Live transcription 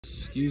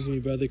Excuse me,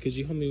 brother. Could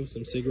you help me with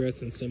some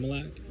cigarettes and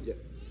Similac? Yeah.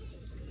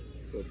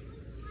 It's a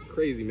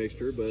crazy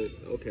mixture, but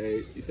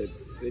okay. You said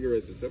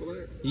cigarettes and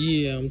Similac?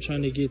 Yeah, I'm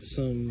trying to get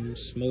some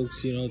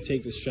smokes, you know,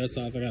 take the stress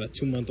off. I got a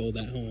 2-month-old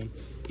at home.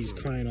 He's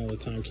crying all the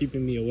time,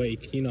 keeping me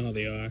awake. You know how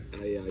they are.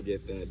 Yeah, I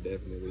get that,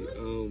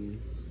 definitely.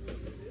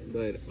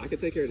 But I can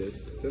take care of this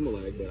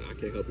Similac, but I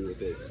can't help you with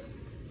this.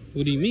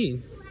 What do you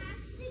mean?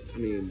 I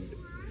mean,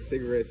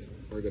 cigarettes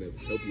are going to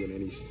help you in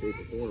any shape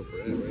or form for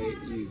that, right?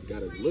 You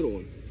got a little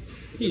one.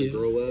 He's going to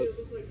grow up.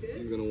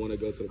 He's going to want to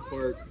go to the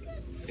park.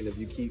 And if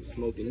you keep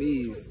smoking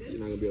these, you're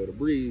not going to be able to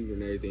breathe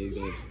and everything.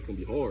 It's going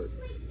to be hard.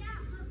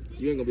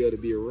 You ain't going to be able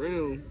to be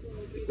around,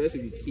 especially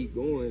if you keep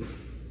going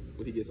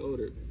when he gets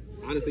older.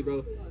 Honestly,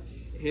 bro,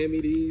 hand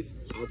me these.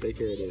 I'll take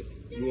care of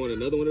this. You want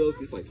another one of those?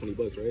 This is like $20,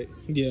 right?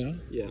 Yeah.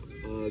 Yeah.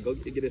 Go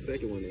get a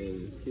second one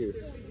and here.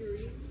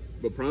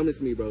 But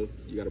promise me, bro,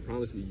 you got to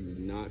promise me you're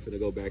not finna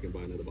go back and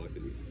buy another box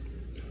of these.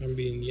 I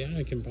mean, yeah,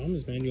 I can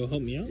promise, man. You'll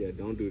help me out? Yeah,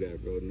 don't do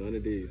that, bro. None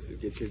of these.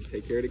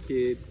 Take care of the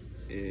kid,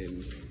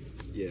 and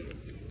yeah.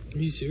 Are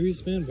you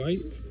serious, man? Why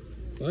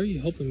are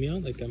you helping me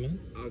out like that, man?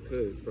 Oh,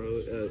 cuz,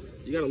 bro.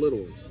 You got a little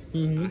one.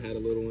 Mm-hmm. I had a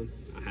little one.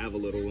 I have a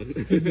little one.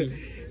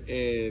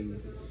 And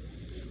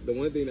the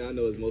one thing that I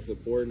know is most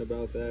important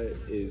about that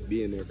is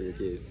being there for your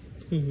kids.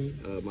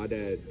 Mm-hmm. My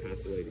dad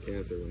passed away to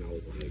cancer when I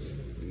was like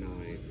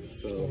 9.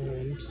 So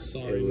I'm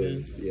sorry,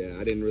 man. Yeah,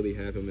 I didn't really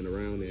have him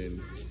around, and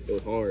it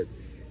was hard.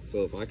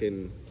 So if I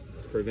can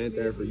prevent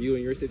that for you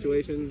in your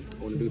situation,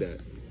 I want to do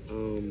that.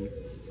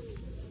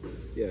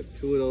 Yeah,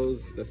 2 of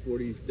those, that's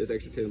 40, that's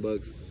extra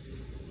 $10.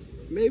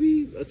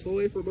 Maybe a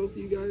toy for both of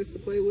you guys to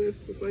play with,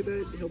 just like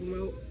that, to help them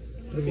out.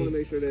 I just want to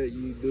make sure that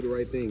you do the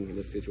right thing in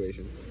this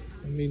situation.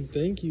 I mean,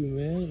 thank you,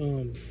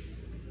 man.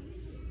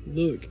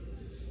 Look,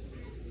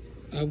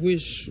 I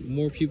wish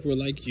more people were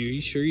like you. Are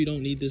you sure you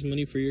don't need this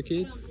money for your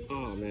kid?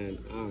 Oh, man,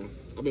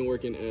 I've been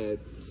working at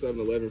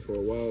 7-Eleven for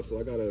a while, so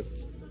I got a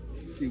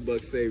few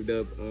bucks saved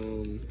up.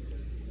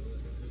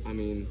 I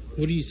mean,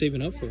 what are you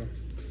saving up for?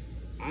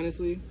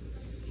 Honestly,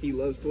 he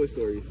loves Toy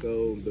Story,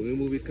 so the new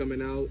movie's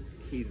coming out.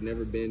 He's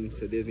never been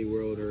to Disney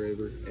World or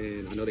ever,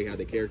 and I know they have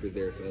the characters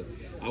there, so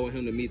I want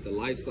him to meet the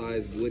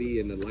life-size Woody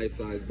and the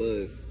life-size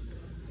Buzz.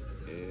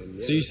 And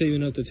yeah. So you're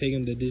saving up to take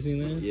him to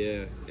Disneyland?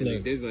 Yeah, and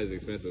Look, Disneyland is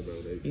expensive,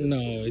 bro.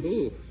 No,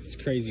 it's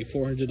crazy.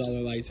 $400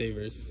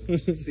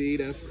 lightsavers. See,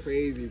 that's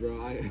crazy, bro.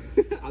 I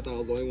thought I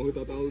was the only one who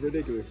thought that was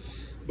ridiculous.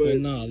 But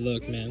no,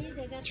 look, man.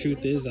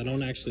 Truth is, I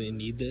don't actually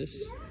need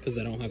this because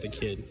I don't have a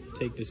kid.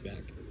 Take this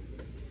back.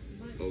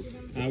 Oh,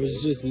 I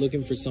was just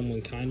looking for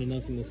someone kind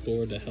enough in the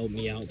store to help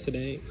me out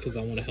today because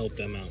I want to help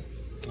them out.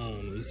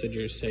 You said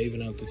you're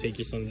saving up to take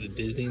your son to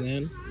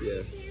Disneyland.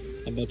 Yeah.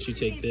 How about you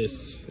take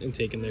this and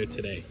take him there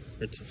today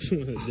or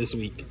this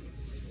week?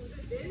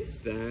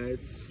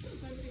 That's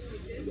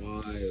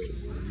wild.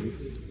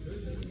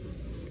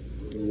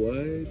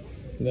 What?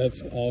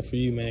 That's all for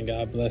you, man.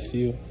 God bless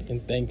you,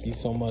 and thank you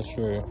so much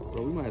for.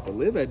 Bro, we might have to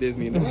live at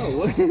Disney now.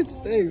 What?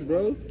 Thanks,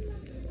 bro.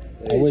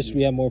 I wish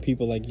we had more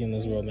people like you in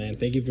this world, man.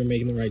 Thank you for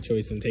making the right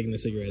choice and taking the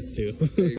cigarettes too.